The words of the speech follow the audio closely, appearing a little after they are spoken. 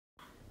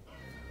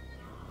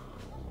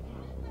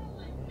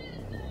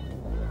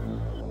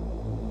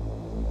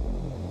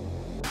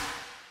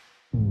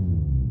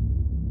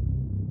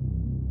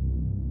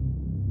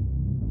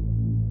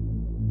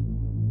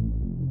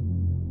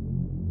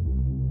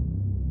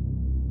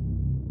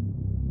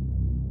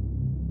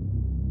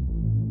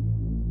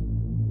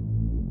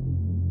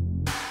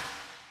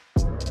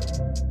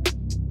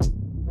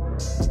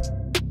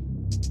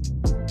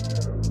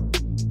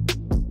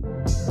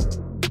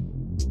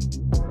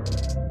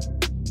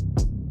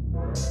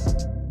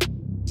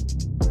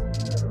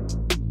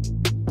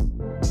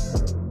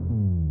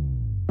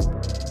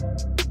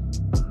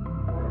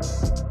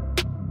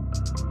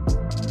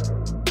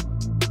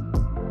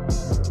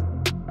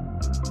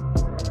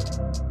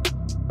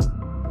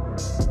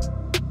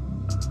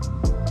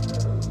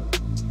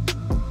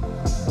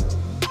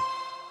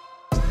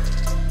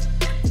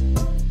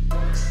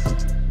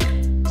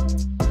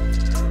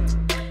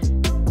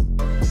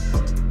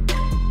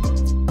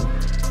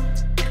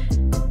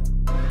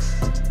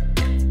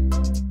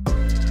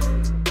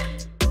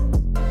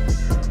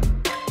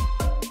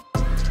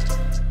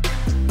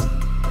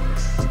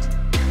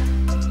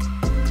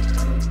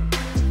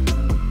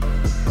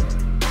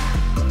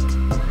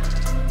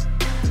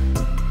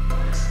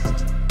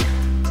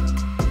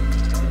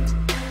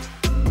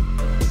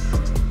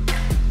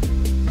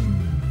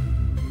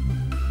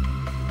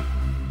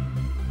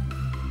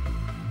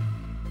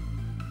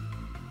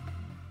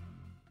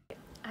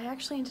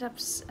actually ended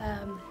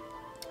up,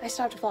 I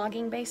stopped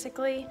vlogging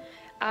basically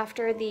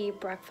after the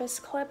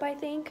breakfast clip, I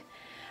think.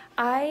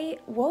 I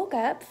woke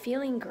up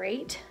feeling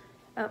great.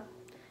 Oh,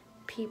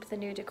 peep the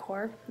new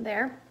decor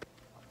there.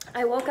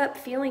 I woke up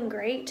feeling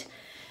great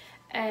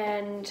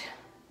and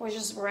was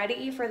just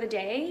ready for the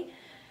day.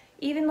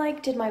 Even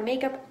like did my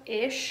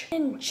makeup-ish.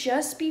 And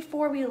just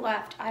before we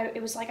left,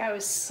 it was like I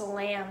was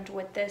slammed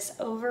with this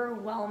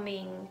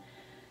overwhelming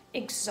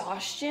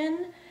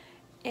exhaustion.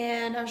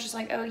 And I was just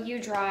like, oh, you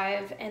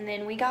drive. And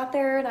then we got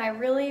there and I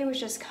really was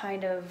just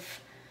kind of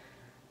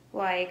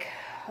like,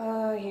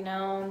 oh, you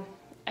know,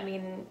 I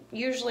mean,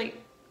 usually,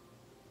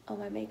 oh,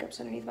 my makeup's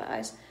underneath my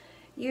eyes.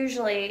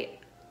 Usually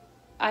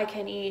I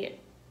can eat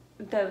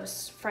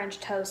those French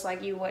toasts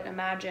like you wouldn't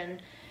imagine.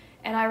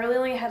 And I really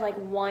only had like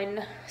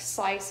one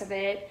slice of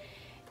it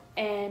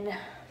and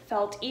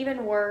felt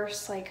even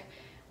worse like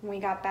when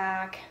we got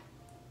back.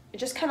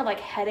 Just kind of like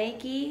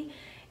headachy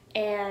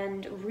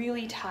and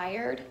really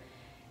tired.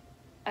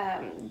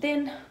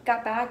 Then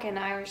got back and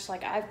I was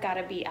like, I've got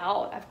to be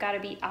out. I've got to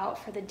be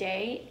out for the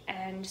day.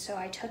 And so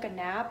I took a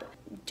nap,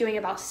 doing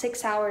about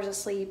 6 hours of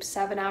sleep,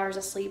 7 hours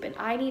of sleep, and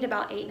I need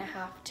about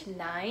 8.5 to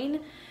 9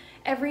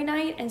 every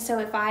night. And so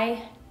if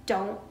I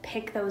don't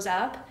pick those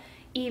up,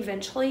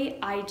 eventually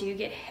I do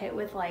get hit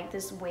with like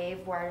this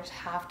wave where I just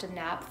have to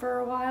nap for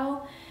a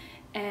while.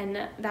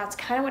 And that's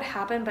kind of what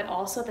happened, but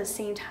also at the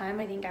same time,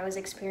 I think I was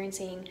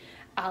experiencing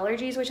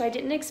allergies, which I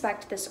didn't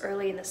expect this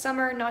early in the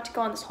summer. Not to go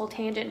on this whole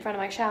tangent in front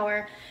of my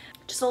shower,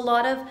 just a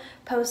lot of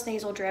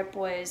post-nasal drip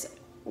was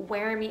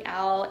wearing me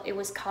out. It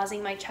was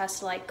causing my chest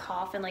to like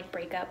cough and like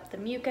break up the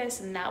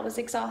mucus, and that was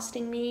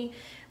exhausting me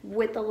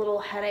with the little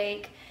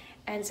headache.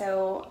 And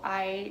so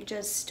I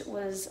just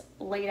was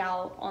laid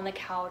out on the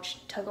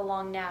couch, took a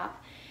long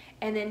nap,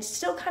 and then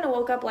still kind of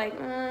woke up like,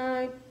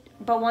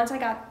 but once I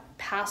got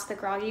past the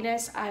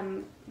grogginess,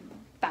 I'm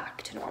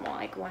back to normal,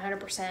 like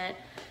 100%.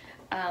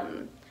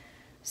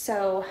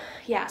 So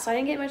yeah, so I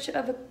didn't get much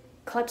of a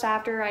clips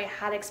after. I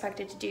had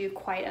expected to do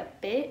quite a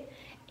bit.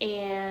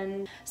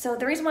 And so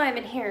the reason why I'm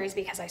in here is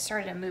because I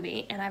started a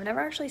movie and I've never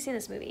actually seen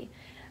this movie.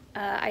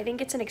 I think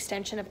it's an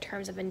extension of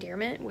Terms of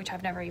Endearment, which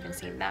I've never even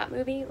seen that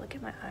movie. Look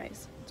at my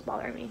eyes, it's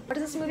bothering me. What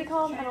is this movie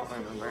called? I don't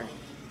remember.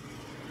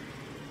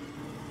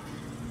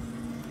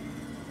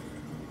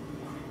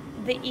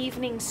 The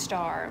Evening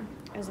Star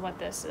is what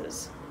this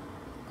is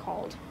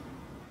called.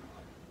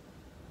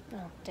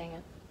 Oh, dang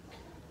it.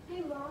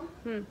 Hey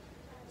Mom.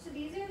 So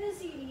these are the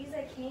CDs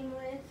that came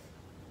with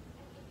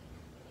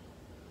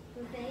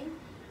the thing,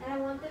 and I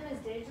want them as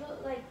digital.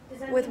 Like, does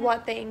that With mean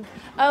what thing?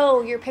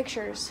 Oh, your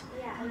pictures.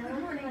 Yeah, and I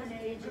want them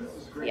as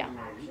digital. Yeah.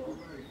 Actual.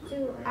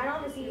 So I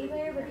don't have a CD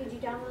player, but could you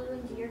download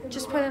them to your computer?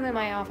 Just put them in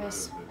my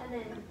office. And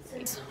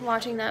then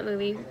Watching that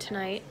movie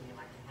tonight.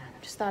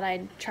 Just thought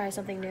I'd try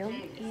something new,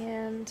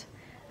 and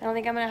I don't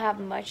think I'm gonna have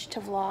much to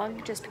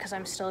vlog just because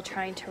I'm still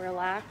trying to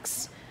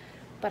relax.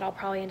 But I'll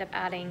probably end up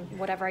adding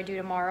whatever I do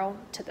tomorrow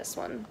to this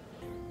one.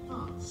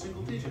 Oh,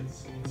 single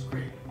digits. That's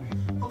great.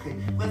 Okay,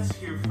 let's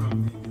hear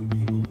from the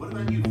new people. What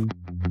about you?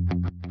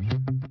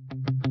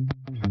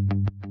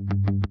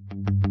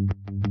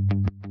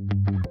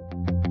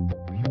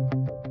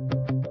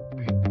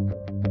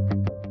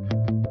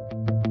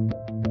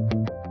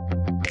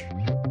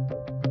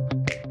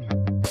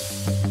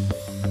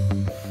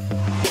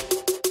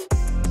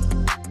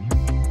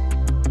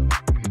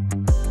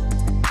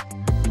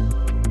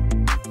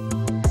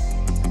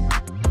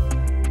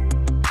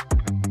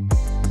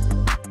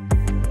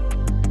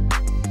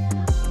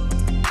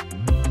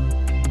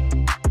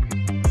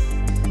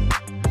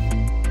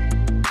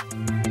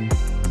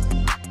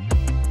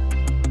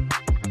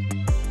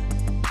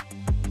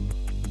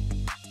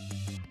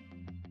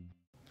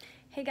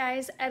 Hey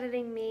guys,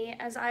 editing me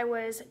as I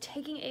was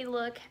taking a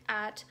look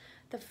at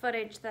the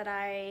footage that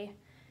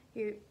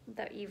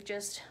you've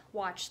just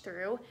watched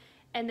through,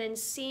 and then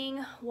seeing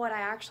what I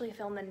actually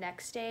filmed the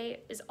next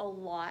day is a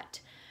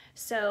lot.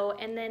 So,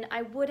 and then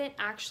I wouldn't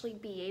actually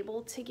be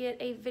able to get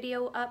a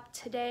video up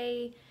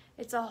today.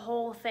 It's a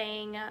whole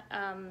thing.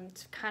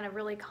 It's kind of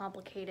really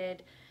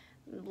complicated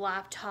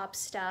laptop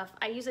stuff.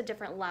 I use a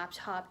different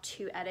laptop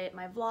to edit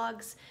my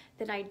vlogs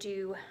than I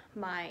do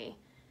my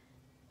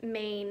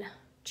main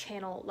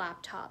channel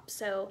laptop.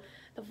 So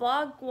the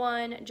vlog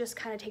one just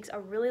kind of takes a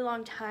really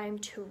long time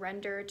to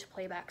render, to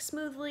play back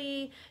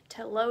smoothly,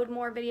 to load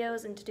more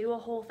videos and to do a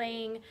whole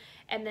thing,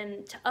 and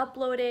then to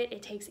upload it,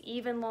 it takes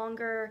even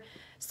longer.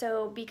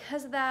 So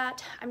because of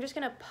that, I'm just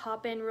gonna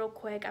pop in real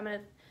quick.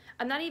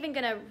 I'm not even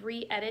gonna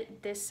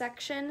re-edit this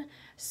section,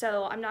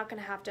 so I'm not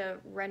gonna have to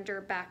render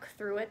back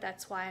through it.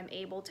 That's why I'm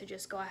able to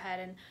just go ahead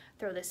and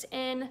throw this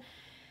in.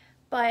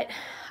 But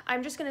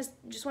I'm just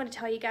want to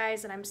tell you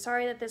guys that I'm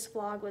sorry that this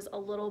vlog was a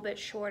little bit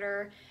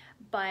shorter,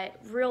 but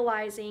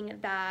realizing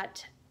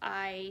that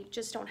I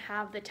just don't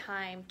have the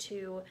time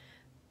to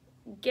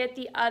get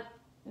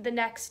the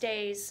next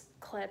day's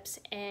clips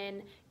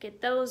and get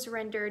those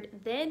rendered,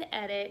 then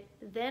edit,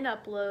 then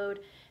upload.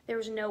 There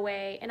was no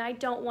way, and I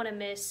don't want to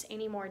miss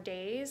any more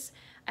days.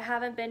 I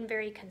haven't been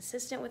very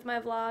consistent with my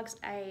vlogs.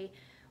 I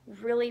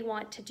really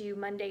want to do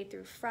Monday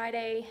through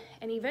Friday,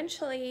 and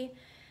eventually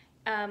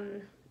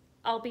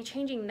I'll be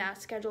changing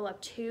that schedule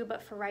up too,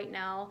 but for right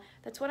now,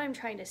 that's what I'm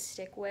trying to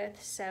stick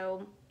with.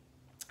 So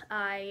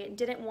I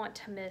didn't want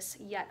to miss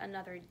yet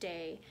another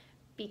day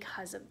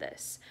because of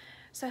this.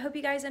 So I hope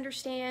you guys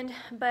understand,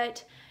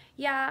 but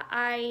yeah,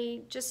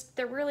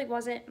 there really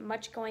wasn't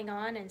much going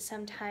on, and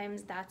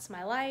sometimes that's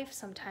my life.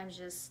 Sometimes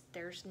just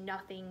there's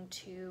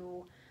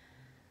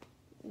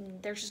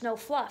just no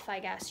fluff, I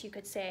guess you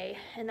could say.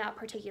 And that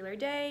particular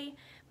day,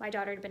 my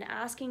daughter had been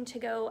asking to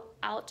go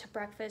out to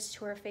breakfast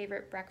to her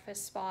favorite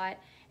breakfast spot,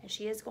 and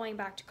she is going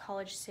back to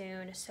college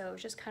soon, so it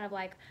was just kind of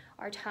like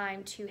our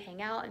time to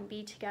hang out and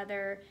be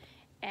together.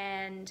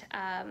 And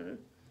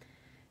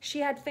she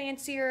had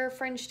fancier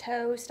French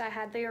toast. I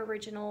had the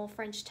original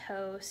French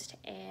toast,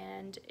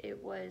 and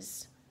it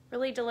was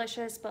really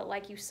delicious. But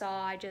like you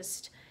saw,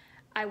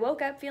 I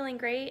woke up feeling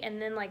great, and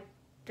then like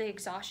the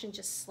exhaustion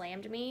just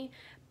slammed me.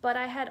 But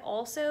I had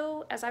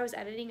also, as I was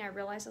editing, I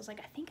realized, I was like,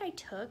 I think I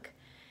took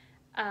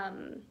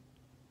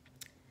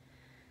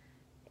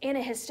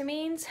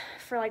antihistamines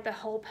for like the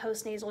whole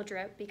postnasal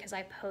drip, because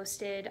I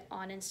posted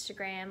on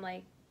Instagram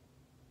like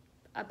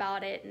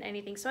about it and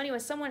anything. So anyway,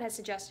 someone had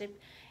suggested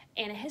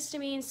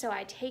antihistamines, so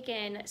I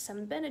taken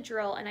some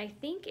Benadryl, and I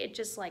think it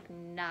just like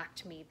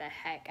knocked me the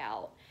heck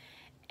out.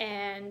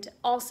 And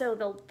also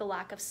the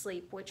lack of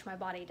sleep, which my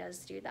body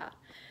does do that.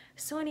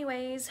 So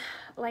anyways,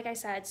 like I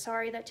said,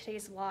 sorry that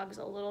today's vlog's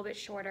a little bit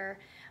shorter,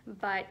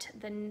 but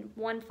the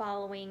one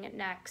following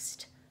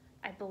next,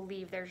 I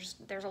believe there's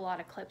a lot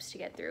of clips to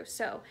get through.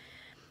 So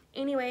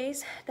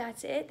anyways,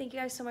 that's it. Thank you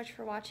guys so much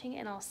for watching,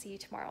 and I'll see you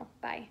tomorrow.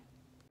 Bye.